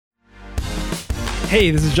Hey,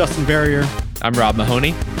 this is Justin Barrier. I'm Rob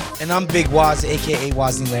Mahoney. And I'm Big Waz, a.k.a.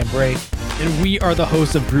 Wozni Lambre. And we are the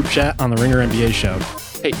hosts of Group Chat on the Ringer NBA Show.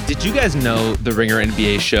 Hey, did you guys know the Ringer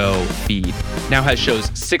NBA Show feed now has shows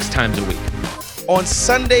 6 times a week? On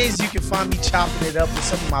Sundays, you can find me chopping it up with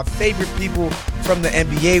some of my favorite people from the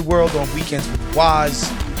NBA world. On weekends with Waz.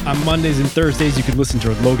 On Mondays and Thursdays, you can listen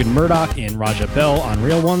to Logan Murdoch and Raja Bell on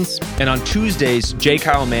Real Ones. And on Tuesdays, J.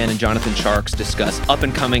 Kyle Mann and Jonathan Sharks discuss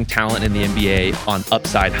up-and-coming talent in the NBA on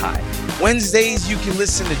Upside High. Wednesdays, you can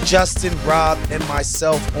listen to Justin, Rob, and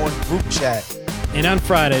myself on Group Chat. And on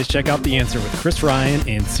Fridays, check out The Answer with Chris Ryan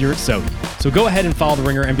and Sirit Sohi. So go ahead and follow the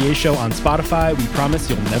Ringer NBA Show on Spotify. We promise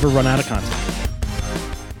you'll never run out of content.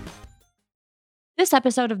 This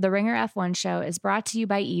episode of the Ringer F1 Show is brought to you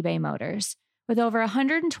by eBay Motors. With over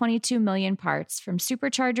 122 million parts, from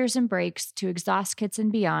superchargers and brakes to exhaust kits and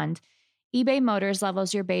beyond, eBay Motors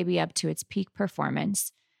levels your baby up to its peak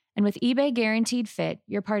performance. And with eBay Guaranteed Fit,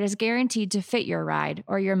 your part is guaranteed to fit your ride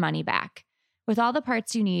or your money back. With all the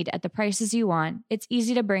parts you need at the prices you want, it's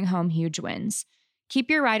easy to bring home huge wins. Keep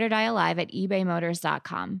your ride or die alive at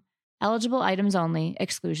ebaymotors.com. Eligible items only.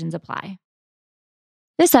 Exclusions apply.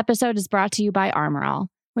 This episode is brought to you by Armor All.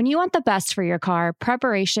 When you want the best for your car,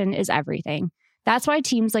 preparation is everything. That's why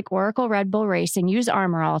teams like Oracle Red Bull Racing use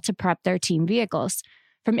Armor All to prep their team vehicles.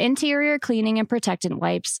 From interior cleaning and protectant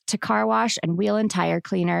wipes to car wash and wheel and tire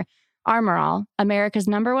cleaner, Armor All, America's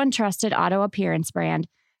 #1 trusted auto appearance brand,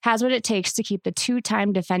 has what it takes to keep the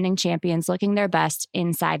 2-time defending champions looking their best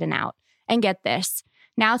inside and out. And get this,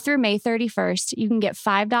 now through May 31st, you can get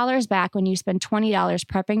 $5 back when you spend $20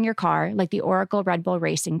 prepping your car like the Oracle Red Bull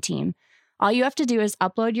Racing team. All you have to do is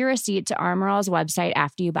upload your receipt to Armor All's website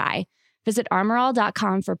after you buy. Visit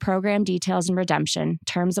armorall.com for program details and redemption.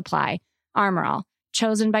 Terms apply. Armor All,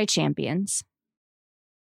 chosen by champions.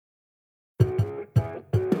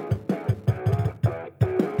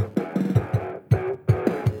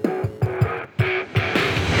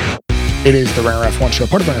 It is the Ringer F1 Show,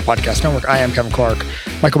 part of the Ringer Podcast Network. I am Kevin Clark.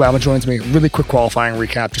 Michael Bauman joins me. Really quick qualifying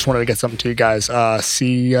recap. Just wanted to get something to you guys.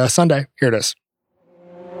 See Sunday. Here it is.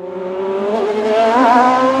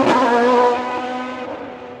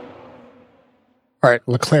 All right,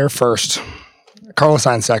 Leclerc first, Carlos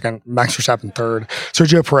Sainz second, Max Verstappen third,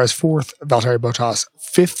 Sergio Perez fourth, Valtteri Bottas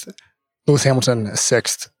fifth, Lewis Hamilton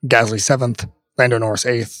sixth, Gasly seventh, Lando Norris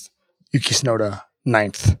eighth, Yuki Tsunoda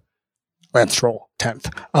ninth, Lance Stroll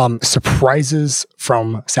 10th. Surprises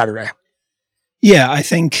from Saturday. Yeah, I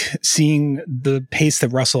think seeing the pace that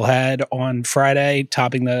Russell had on Friday,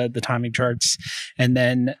 topping the timing charts, and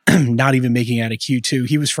then not even making it out of Q2,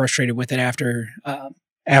 he was frustrated with it after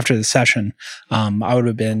the session. I would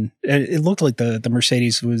have been. It looked like the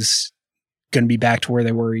Mercedes was going to be back to where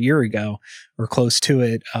they were a year ago, or close to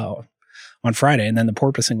it, on Friday, and then the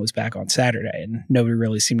porpoising was back on Saturday, and nobody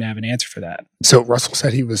really seemed to have an answer for that. So Russell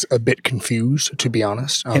said he was a bit confused, to be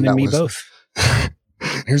honest. Him and me both.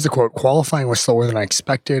 Here's the quote: "Qualifying was slower than I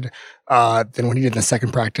expected than when he did in the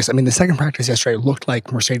second practice." I mean, the second practice yesterday looked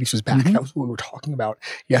like Mercedes was back. Mm-hmm. That was what we were talking about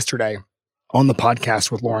yesterday on the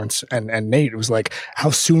podcast with Lawrence and Nate. It was like, how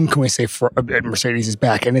soon can we say Mercedes is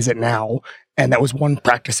back? And is it now? And that was one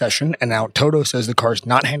practice session. And now Toto says the car's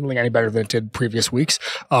not handling any better than it did previous weeks.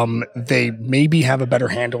 They maybe have a better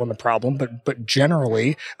handle on the problem, but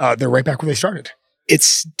generally, they're right back where they started.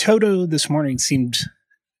 It's Toto this morning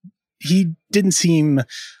he didn't seem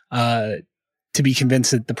to be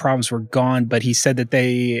convinced that the problems were gone, but he said that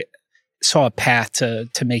they saw a path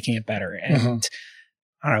to making it better. And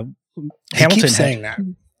I don't know. Hamilton saying that.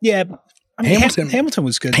 Yeah. I mean, Hamilton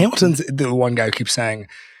was good. Hamilton's the one guy who keeps saying,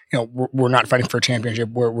 we're not fighting for a championship.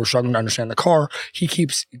 We're struggling to understand the car. He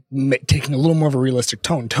keeps taking a little more of a realistic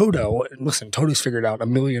tone. Toto's figured out a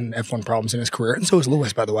million F1 problems in his career, and so is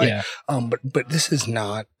Lewis, by the way. Yeah. But this is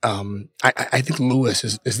not. I think Lewis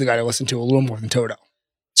is the guy to listen to a little more than Toto.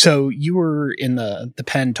 So you were in the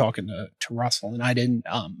pen talking to Russell, and I didn't.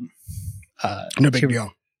 No big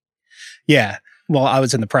deal. Yeah. Well, I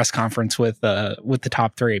was in the press conference with the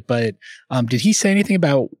top three, but did he say anything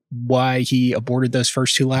about why he aborted those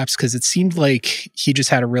first 2 laps? Because it seemed like he just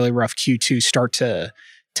had a really rough Q2 start to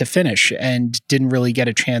finish and didn't really get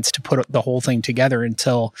a chance to put the whole thing together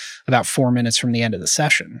until about 4 minutes from the end of the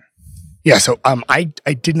session. Yeah, so I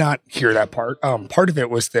did not hear that part. Part of it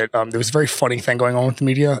was that there was a very funny thing going on with the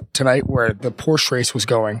media tonight where the Porsche race was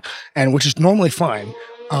going, and which is normally fine.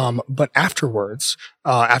 But afterwards,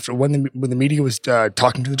 when the media was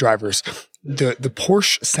talking to the drivers, the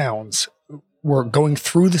Porsche sounds were going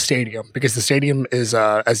through the stadium, because the stadium is,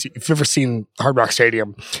 if you've ever seen Hard Rock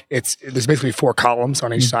Stadium, there's basically 4 columns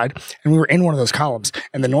on each side. And we were in one of those columns,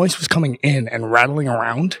 and the noise was coming in and rattling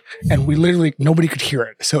around, and nobody could hear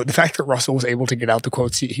it. So the fact that Russell was able to get out the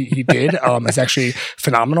quotes he did is actually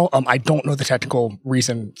phenomenal. I don't know the technical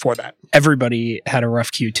reason for that. Everybody had a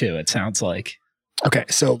rough Q2, it sounds like. Okay,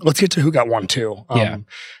 so let's get to who got 1-2.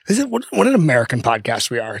 What an American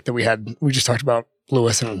podcast we are that we just talked about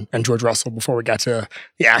Lewis and George Russell before we got to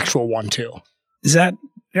the actual 1-2. Is that,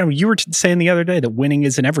 you were saying the other day that winning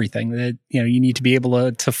isn't everything, that, you need to be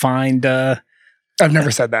able to find, I've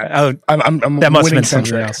never said that. Oh, I'm that must have been centric.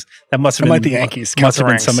 somebody else. That must have been like the Yankees. Must have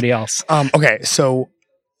been somebody else. Okay, so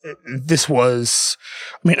this was,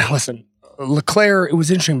 listen, Leclerc, it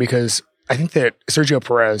was interesting because I think that Sergio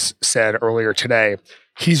Perez said earlier today,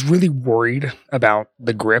 he's really worried about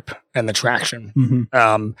the grip and the traction.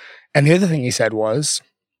 Mm-hmm. And the other thing he said was,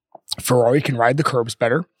 Ferrari can ride the curbs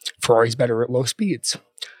better. Ferrari's better at low speeds.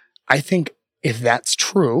 I think if that's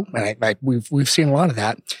true, and we've seen a lot of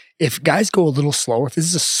that, if guys go a little slower, if this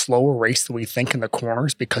is a slower race than we think in the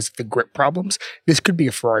corners because of the grip problems, this could be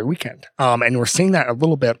a Ferrari weekend. And we're seeing that a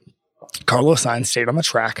little bit. Carlos Sainz stayed on the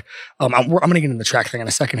track. I'm going to get into the track thing in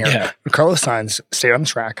a second here. Yeah. But Carlos Sainz stayed on the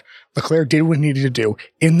track. Leclerc did what he needed to do.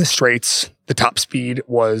 In the straights, the top speed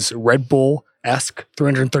was Red Bull-esque.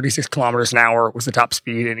 336 kilometers an hour was the top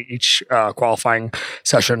speed in each qualifying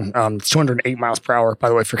session. It's 208 miles per hour, by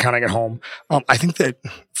the way, if you're counting at home. I think that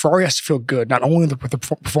Ferrari has to feel good, not only with the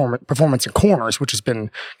performance in corners, which has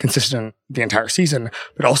been consistent the entire season,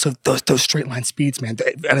 but also those straight line speeds, man.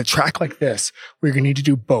 At a track like this, where you're going to need to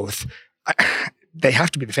do both, they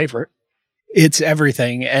have to be the favorite. It's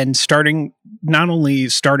everything. And not only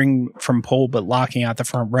starting from pole, but locking out the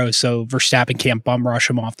front row. So Verstappen can't bum rush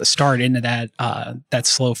him off the start into that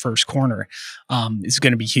slow first corner. Is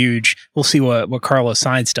going to be huge. We'll see what Carlos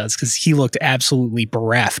Sainz does, because he looked absolutely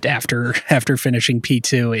bereft after finishing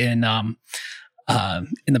P2 in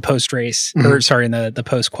the post race, Mm-hmm. or sorry, in the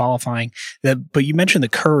post qualifying. But you mentioned the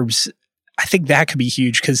curbs. I think that could be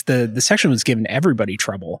huge, because the section was giving everybody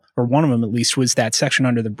trouble, or one of them at least was that section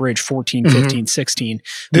under the bridge, 14, 15, 16.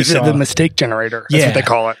 The mistake generator. That's what they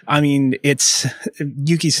call it. I mean, it's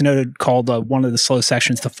Yuki Tsunoda called one of the slow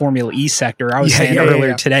sections the Formula E sector. I was saying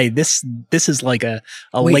earlier today, this is like a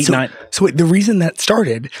late night. So wait, the reason that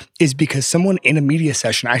started is because someone in a media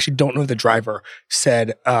session, I actually don't know the driver,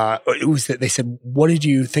 said, it was that they said, what did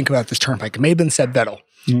you think about this turnpike? It may have been Seb Vettel.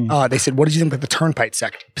 They said, what did you think about the turnpike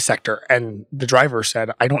sector? And the driver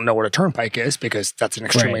said, I don't know what a turnpike is, because that's an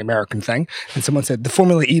extremely American thing. And someone said, the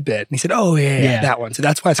Formula E bit. And he said, oh, yeah, that one. So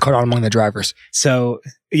that's why it's caught on among the drivers. So,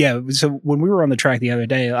 so when we were on the track the other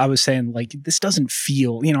day, I was saying, like, this doesn't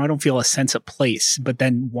feel, I don't feel a sense of place. But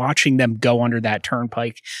then watching them go under that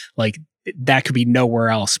turnpike, like, that could be nowhere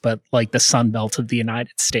else but like the Sun Belt of the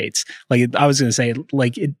United States. Like, I was going to say,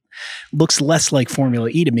 like, it looks less like Formula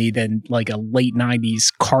E to me than like a late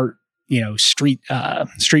 90s kart,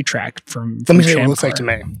 street track from Let me tell you what it looks like to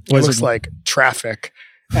me. It Was looks it- like traffic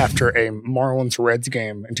after a Marlins Reds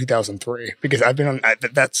game in 2003, because I've been on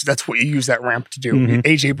that's what you use that ramp to do. Mhm.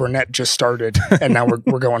 AJ Burnett just started, and now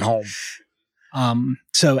we're going home.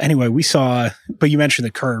 So anyway, but you mentioned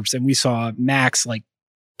the curbs, and we saw Max like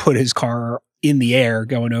put his car in the air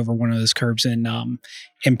going over one of those curbs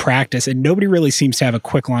in practice, and nobody really seems to have a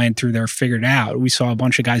quick line through there figured out. We saw a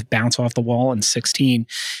bunch of guys bounce off the wall in 16,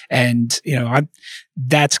 and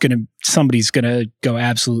somebody's gonna go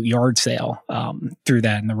absolute yard sale through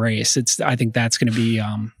that in the race. I think that's gonna be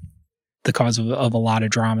the cause of a lot of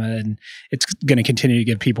drama, and it's gonna continue to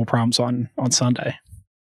give people problems on Sunday.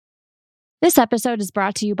 This episode is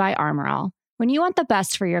brought to you by Armor All. When you want the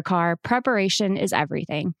best for your car, preparation is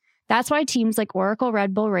everything. That's why teams like Oracle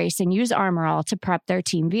Red Bull Racing use Armor All to prep their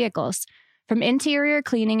team vehicles. From interior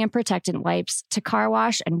cleaning and protectant wipes to car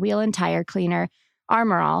wash and wheel and tire cleaner,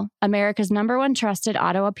 Armor All, America's #1 trusted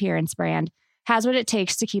auto appearance brand, has what it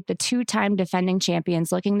takes to keep the 2-time defending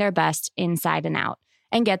champions looking their best inside and out.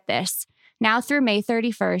 And get this, now through May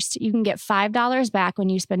 31st, you can get $5 back when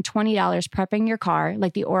you spend $20 prepping your car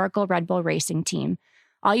like the Oracle Red Bull Racing team.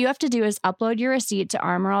 All you have to do is upload your receipt to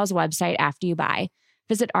Armor All's website after you buy.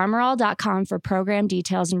 Visit armorall.com for program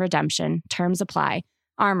details and redemption. Terms apply.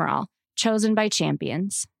 Armor All, chosen by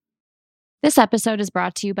champions. This episode is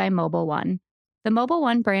brought to you by Mobile One. The Mobile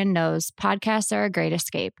One brand knows podcasts are a great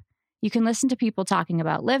escape. You can listen to people talking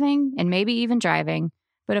about living and maybe even driving,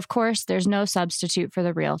 but of course, there's no substitute for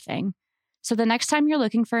the real thing. So the next time you're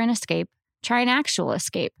looking for an escape, try an actual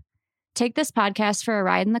escape. Take this podcast for a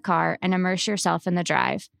ride in the car and immerse yourself in the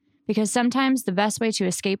drive, because sometimes the best way to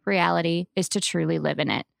escape reality is to truly live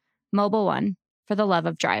in it. Mobile One, for the love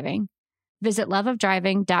of driving. Visit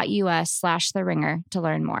loveofdriving.us/theringer to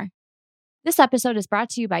learn more. This episode is brought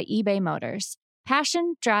to you by eBay Motors.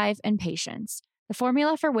 Passion, drive, and patience. The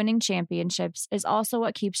formula for winning championships is also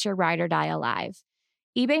what keeps your ride or die alive.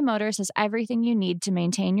 eBay Motors has everything you need to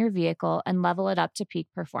maintain your vehicle and level it up to peak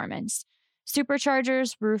performance.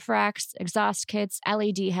 Superchargers, roof racks, exhaust kits,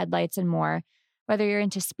 LED headlights, and more. Whether you're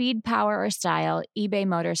into speed, power, or style, eBay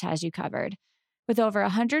Motors has you covered. With over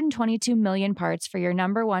 122 million parts for your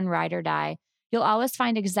number one ride or die, you'll always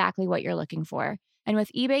find exactly what you're looking for. And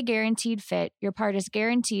with eBay Guaranteed Fit, your part is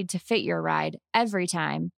guaranteed to fit your ride every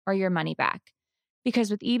time or your money back.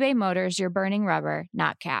 Because with eBay Motors, you're burning rubber,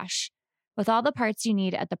 not cash. With all the parts you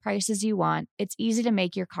need at the prices you want, it's easy to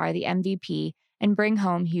make your car the MVP and bring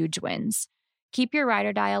home huge wins. Keep your ride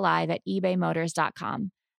or die alive at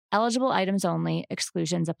ebaymotors.com. Eligible items only.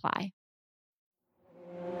 Exclusions apply.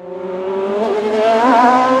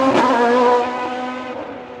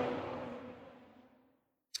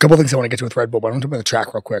 A couple of things I want to get to with Red Bull, but I want to talk about the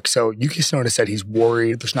track real quick. So Yuki Tsunoda said he's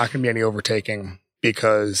worried there's not going to be any overtaking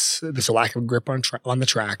because there's a lack of grip on the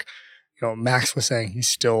track. You know, Max was saying he's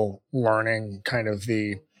still learning kind of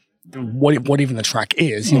what even the track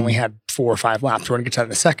is. He only had 4 or 5 laps. We're going to get to that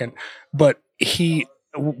in a second. But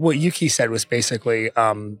what Yuki said was basically, there's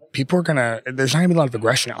not going to be a lot of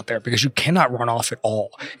aggression out there because you cannot run off at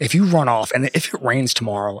all. If you run off, and if it rains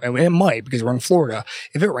tomorrow, and it might because we're in Florida,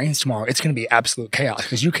 if it rains tomorrow, it's going to be absolute chaos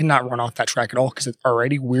because you cannot run off that track at all because it's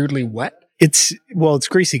already weirdly wet. It's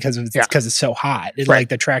greasy because it's so hot. It's like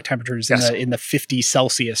the track temperature is in the 50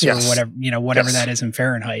 Celsius or whatever that is in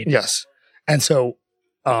Fahrenheit. Yes. And so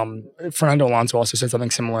Fernando Alonso also said something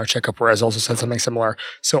similar. Checo Perez also said something similar.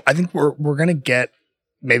 So I think we're going to get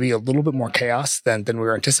maybe a little bit more chaos than we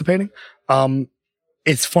were anticipating.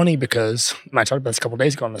 It's funny because when I talked about this a couple of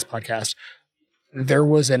days ago on this podcast, there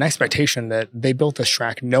was an expectation that they built this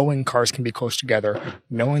track knowing cars can be close together,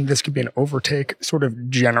 knowing this could be an overtake sort of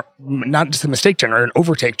not just a mistake generator, an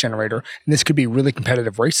overtake generator, and this could be really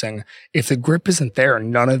competitive racing. If the grip isn't there,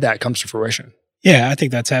 none of that comes to fruition. Yeah, I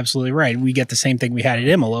think that's absolutely right. We get the same thing we had at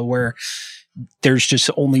Imola where there's just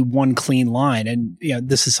only one clean line. And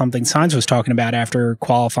this is something Sainz was talking about after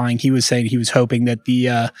qualifying. He was saying he was hoping that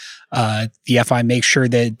the FI makes sure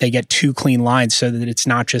that they get 2 clean lines so that it's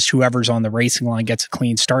not just whoever's on the racing line gets a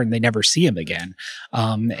clean start and they never see him again.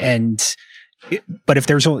 But if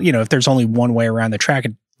there's only one way around the track,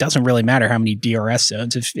 it doesn't really matter how many DRS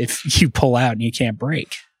zones if you pull out and you can't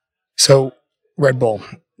brake. So Red Bull,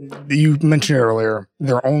 you mentioned earlier,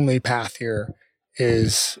 their only path here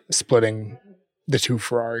is splitting the 2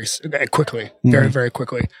 Ferraris quickly, very, very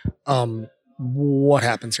quickly. What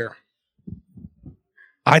happens here?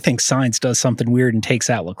 I think Sainz does something weird and takes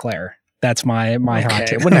out Leclerc. That's my hot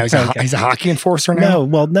take. Well, no, he's a hockey enforcer now?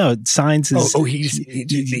 No, Sainz is...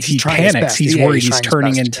 he panics. He's worried he's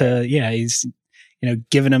turning into... Yeah, he's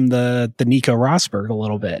giving him the Nico Rosberg a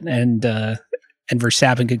little bit. And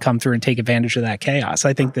Verstappen could come through and take advantage of that chaos.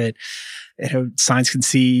 I think that Sainz can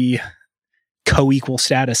see co-equal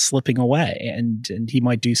status slipping away, and he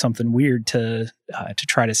might do something weird to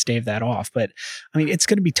try to stave that off. But I mean, it's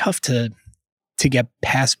going to be tough to get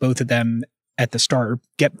past both of them at the start, or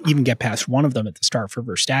get past one of them at the start for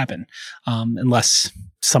Verstappen, unless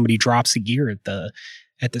somebody drops a gear at the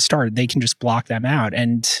start. They can just block them out,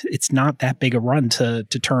 and it's not that big a run to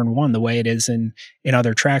turn 1 the way it is in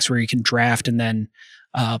other tracks where you can draft and then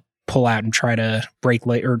pull out and try to brake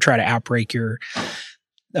late or try to outbrake your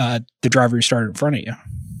the driver who started in front of you.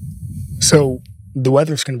 So the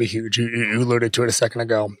weather's going to be huge. You alluded to it a second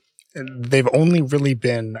ago. They've only really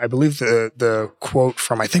been, I believe the quote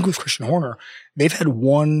from, I think it was Christian Horner, they've had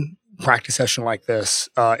 1 practice session like this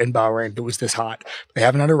in Bahrain that was this hot. They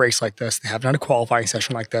haven't had a race like this. They haven't had a qualifying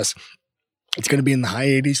session like this. It's going to be in the high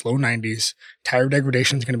 80s, low 90s. Tire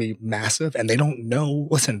degradation is going to be massive, and they don't know.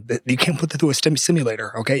 Listen, you can't put that through a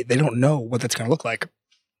simulator, okay? They don't know what that's going to look like.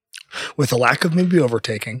 With the lack of maybe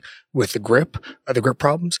overtaking, with the grip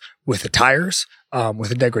problems, with the tires, with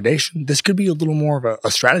the degradation, this could be a little more of a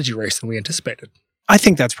strategy race than we anticipated. I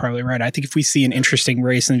think that's probably right. I think if we see an interesting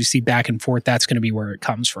race and you see back and forth, that's going to be where it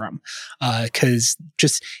comes from. Because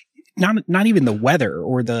just not even the weather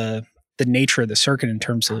or the nature of the circuit in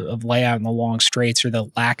terms of layout and the long straights or the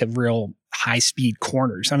lack of real high speed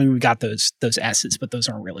corners. I mean, we've got those S's, but those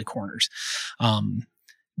aren't really corners.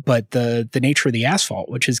 But the nature of the asphalt,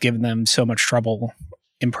 which has given them so much trouble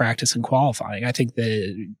in practice and qualifying, I think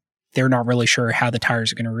that they're not really sure how the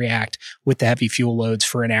tires are going to react with the heavy fuel loads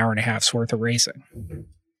for an hour and a half's worth of racing.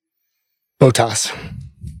 Bottas.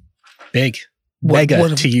 Big.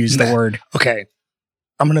 Mega, to use the word. Okay.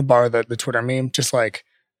 I'm going to borrow the Twitter meme, just like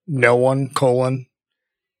no one,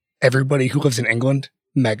 everybody who lives in England,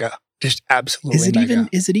 mega. Just absolutely mega.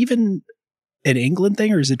 Is it even an England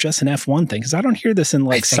thing, or is it just an F1 thing? Because I don't hear this in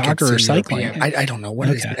like soccer or cycling. I don't know what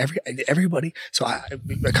it is, but everybody. So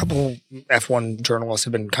a couple F1 journalists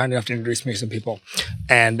have been kind enough to introduce me to some people,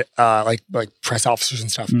 and like press officers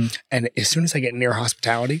and stuff. And as soon as I get near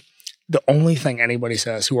hospitality, the only thing anybody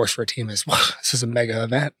says who works for a team is, "Wow, this is a mega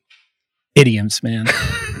event." Idioms, man.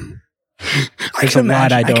 There's a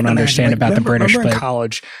lot I don't understand about the British. Remember but in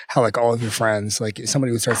college, how like all of your friends, like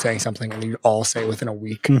somebody would start saying something and you'd all say within a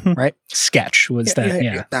week, right? Sketch was that,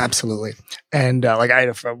 yeah. Absolutely. And like I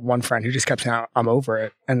had one friend who just kept saying, "I'm over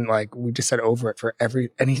it," and like we just said over it for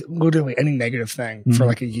literally any negative thing for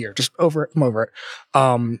like a year, just over it. I'm over it.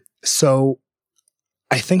 So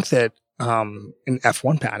I think that in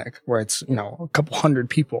F1 paddock, where it's a couple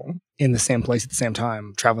hundred people in the same place at the same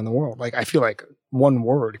time traveling the world, like I feel like one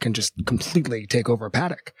word can just completely take over a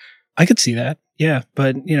paddock. I could see that. Yeah.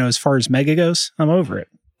 But, as far as mega goes, I'm over it.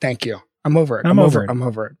 Thank you. I'm over it. I'm over it.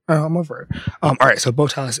 All right. So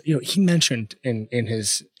Bottas, he mentioned in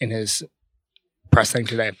his press thing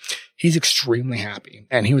today, he's extremely happy,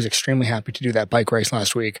 and he was extremely happy to do that bike race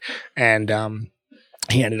last week. And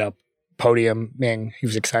he ended up podiuming. He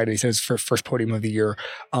was excited. He said his first podium of the year.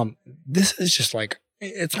 This is just like,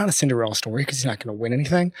 it's not a Cinderella story because he's not going to win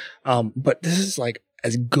anything. But this is like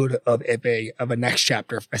as good of a next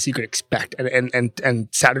chapter as you could expect. And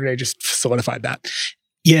Saturday just solidified that.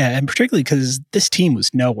 Yeah, and particularly because this team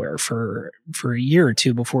was nowhere for a year or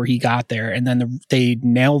two before he got there. And then they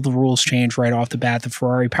nailed the rules change right off the bat, the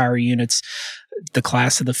Ferrari power units, the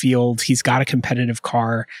class of the field. He's got a competitive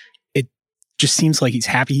car. Just seems like he's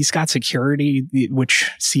happy. He's got security, which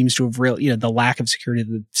seems to have really, the lack of security,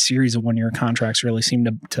 the series of 1-year contracts really seemed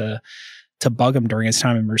to bug him during his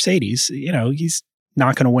time in Mercedes. He's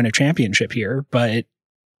not going to win a championship here, but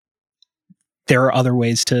there are other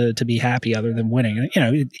ways to be happy other than winning.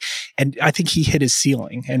 And I think he hit his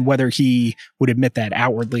ceiling, and whether he would admit that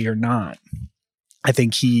outwardly or not, I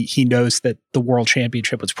think he knows that the world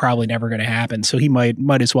championship was probably never going to happen. So he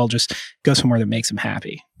might as well just go somewhere that makes him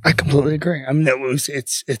happy. I completely agree. I mean,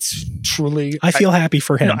 it's truly. I feel happy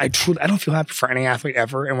for him. I don't feel happy for any athlete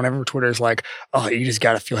ever. And whenever Twitter is like, "Oh, you just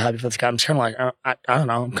got to feel happy for this guy," I'm just kind of like, I don't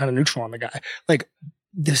know. I'm kind of neutral on the guy. Like,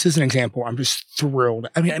 this is an example. I'm just thrilled.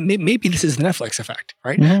 I mean, maybe this is the Netflix effect,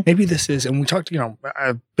 right? Mm-hmm. Maybe this is, and we talked.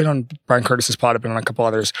 I've been on Brian Curtis's pod. I've been on a couple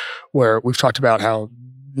others where we've talked about how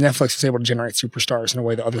Netflix is able to generate superstars in a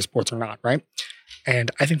way that other sports are not, right? And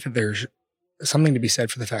I think that there's something to be said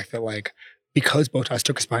for the fact that, like, because Bottas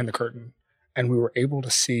took us behind the curtain and we were able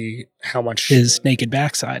to see how much his naked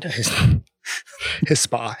backside, his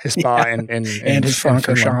spa yeah. and his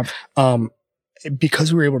Francorchamps,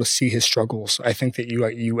 because we were able to see his struggles, I think that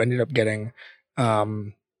you ended up getting a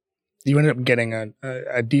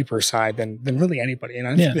deeper side than really anybody. And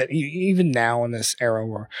I think that even now in this era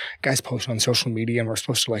where guys post on social media and we're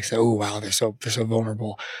supposed to like say, "Oh wow, they're so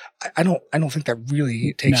vulnerable," I don't think that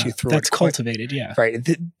really takes you through. That's cultivated, yeah. Right.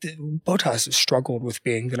 Bottas struggled with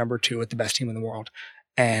being the number 2 at the best team in the world,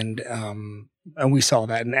 and we saw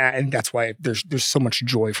that, and I think that's why there's so much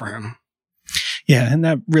joy for him. Yeah, and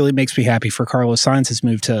that really makes me happy for Carlos Sainz has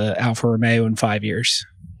moved to Alfa Romeo in 5 years.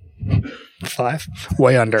 5?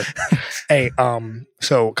 Way under. Hey,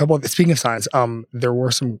 so speaking of Sainz, there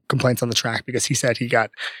were some complaints on the track because he said he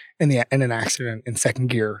got in an accident in second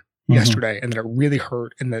gear yesterday, and that it really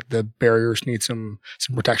hurt, and that the barriers need some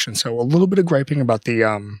protection. So a little bit of griping about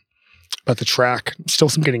the track, still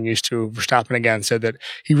some getting used to. Verstappen again said that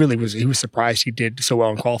he was surprised he did so well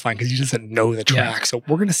in qualifying because he doesn't know the track. Yeah. So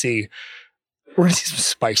we're gonna see some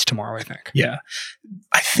spikes tomorrow, I think. Yeah.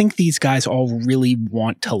 I think these guys all really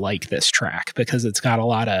want to like this track because it's got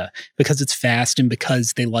because it's fast and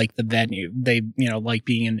because they like the venue. They, like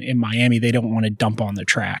being in Miami, they don't want to dump on the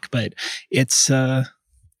track, but it's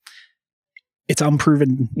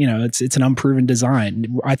unproven, it's an unproven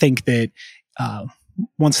design. I think that,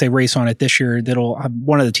 once they race on it this year,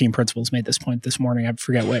 one of the team principals made this point this morning. I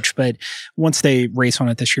forget which, but once they race on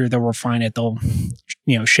it this year, they'll refine it. They'll,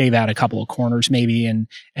 shave out a couple of corners maybe, and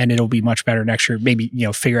it'll be much better next year. Maybe,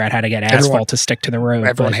 figure out how to get asphalt to stick to the road.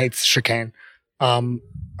 Everyone hates chicane. All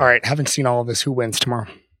right. Having seen all of this, who wins tomorrow?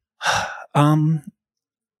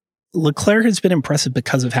 Leclerc has been impressive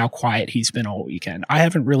because of how quiet he's been all weekend. I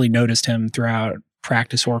haven't really noticed him throughout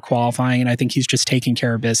practice or qualifying, and I think he's just taking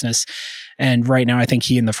care of business. And right now, I think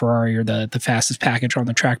he and the Ferrari are the fastest package on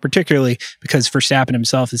the track, particularly because Verstappen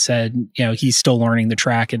himself has said, he's still learning the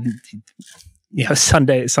track, and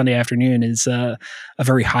Sunday afternoon is a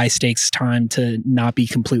very high stakes time to not be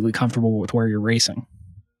completely comfortable with where you're racing.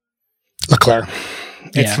 Leclerc.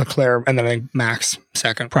 It's Leclerc, and then I think Max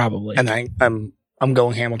second. Probably. And I'm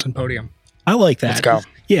going Hamilton podium. I like that. Let's go.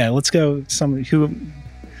 Yeah, let's go. Somebody who.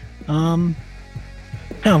 No,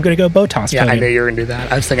 I'm going to go Bottas. Yeah, podium. I knew you were going to do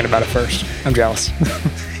that. I was thinking about it first. I'm jealous.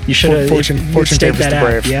 You should have. Fortune favors the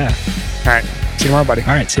brave. Yeah. All right. See you tomorrow, buddy. All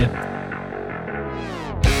right. See you.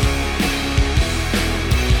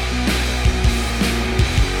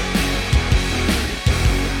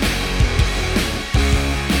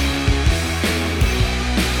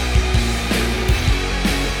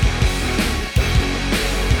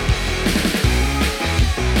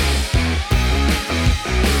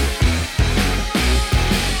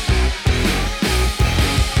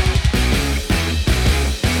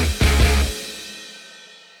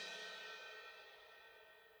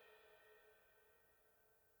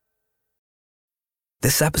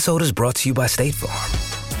 This episode is brought to you by State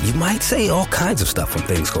Farm. You might say all kinds of stuff when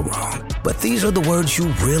things go wrong, but these are the words you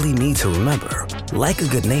really need to remember. Like a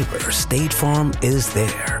good neighbor, State Farm is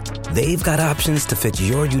there. They've got options to fit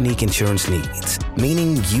your unique insurance needs,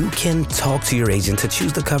 meaning you can talk to your agent to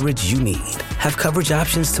choose the coverage you need, have coverage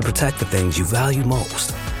options to protect the things you value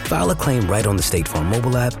most, file a claim right on the State Farm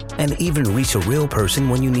mobile app, and even reach a real person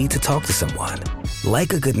when you need to talk to someone.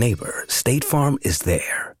 Like a good neighbor, State Farm is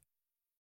there.